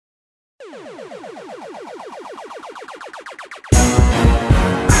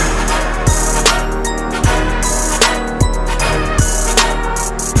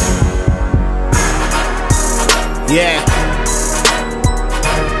Yeah.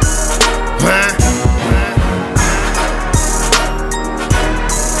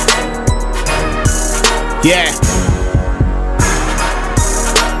 Yeah.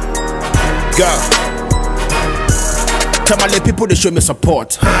 Go. Tell my little people to show me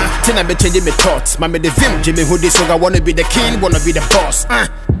support. Then I be changing my thoughts. My the vim Jimmy who this I wanna be the king, wanna be the boss.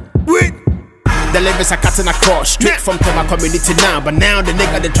 Wait. The levels are cutting across straight from my community now, but now the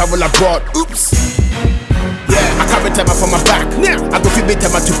nigga they travel abroad. Oops. Yeah, I carry time from my back. I go feel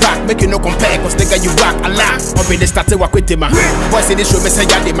better to back. Make you no compare, cause nigga you whack a lot. I'll be the started work with him. Boys in this show, me say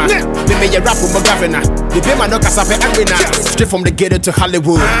yadima. Me me a rap with my governor. Me pay my no casape arena. Straight from the ghetto to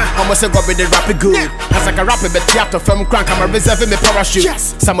Hollywood. Almost a go with the rapping good. As I can rap it, but theater film crank, I'm reserving me parachute.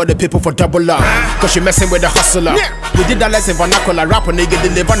 Some of the people for double up, cause you messing with the hustler. We did that lesson vernacular. Rap a nigga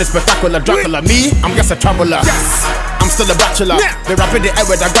deliver the spectacular Dracula. Me, I'm just a traveler. I'm still a bachelor. Me rapping the air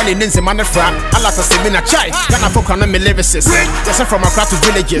with a granny ninja man and frap. I like to say me na chai. Got a folk on me lyricist. Yes, I'm from a crowd to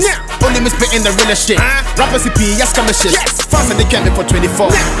villages. Only me spitting the real shit. Rappers CP, yes, come shit. Fast and they came me for 24.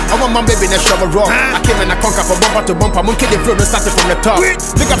 I want my baby in a shower raw. I came in a conquer from bumper to bumper. Monkey the flow, started from the top.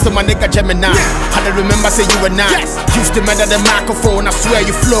 Big up to my nigga Gemini. I don't remember say you were nice. Used to murder the microphone. I swear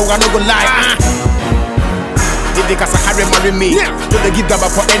you flow, I don't go lie. If they cause a Harry marry me, don't they give gaba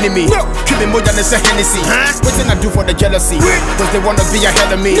for enemy? Keep me more than a Hennessy. What did I do for the jealousy? Cause they wanna be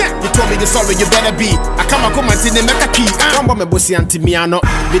ahead of me. You told me you're sorry, you better be. I come and come and see them make a key. I'm me bossy anti-miano.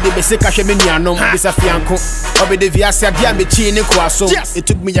 Be the basic asheminiano. This a fianco. Or be the Viasia Diami Chin in Quasso. It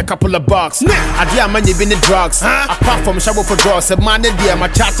took me a couple of bucks. I dear man, you been the drugs. Apart from shovel for drugs, a man, dear, my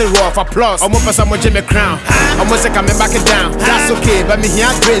charter raw for applause. I'm up for some Jimmy Crown. I'm gonna say, coming back it down. That's okay, but me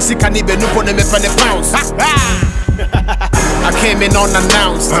here, Grace, he can't even look on them for the pounds. I came in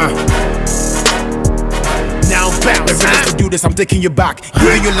unannounced. Now bounce. The readiness to do this, I'm taking you back.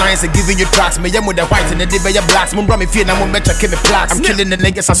 Giving you lines and giving you tracks. Me with the whites and the divya blacks. Mum me feel I'm better keep me plaques. I'm killing the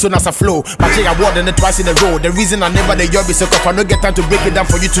niggas as soon as I flow. My J award and twice in a row. The reason I never the yob is so I don't get time to break it down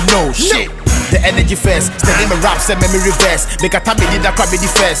for you to know. Shit. The energy first, steady my rap, send me reverse. Make a time me need that crap be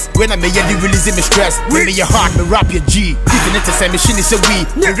the first. When I may the releasing me stress. When me your heart, me rap your G. Even it to say machine is a we.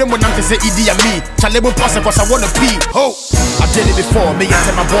 The rim when I'm to say ED and me. Chalebo pass cause I wanna pee. Oh, I did it before. Me and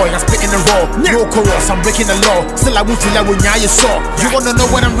tell my boy, I'm spitting the raw. No chorus, I'm breaking the law. Still I won't feel like when you saw. You wanna know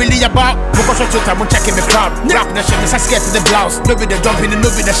what I'm really about? Because I'm I'm checking me crowd. Rap the shit, I scared to the blouse. No be the jumping and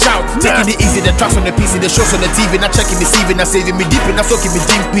no be the shout. Taking it easy, the tracks on the PC, the shows on the TV. Not checking me, saving, not saving me deep, not soaking me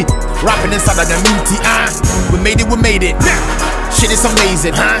deep. Rapping inside of the minty, we made it. Shit is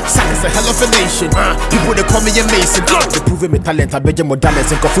amazing, Sarkcess a hell of a nation. People they call me a mason. They proving me talent, I bet you more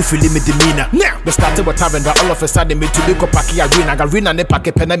dollars and coffee feeling me demeanor. They started with having that all of a sudden me to be copaki arena ne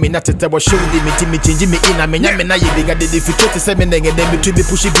pack pen me not to tell what show me changing me in. I mean, I you bigger than if you try to say me and then me to be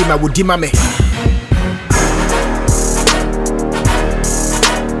pushing me, I would demand me.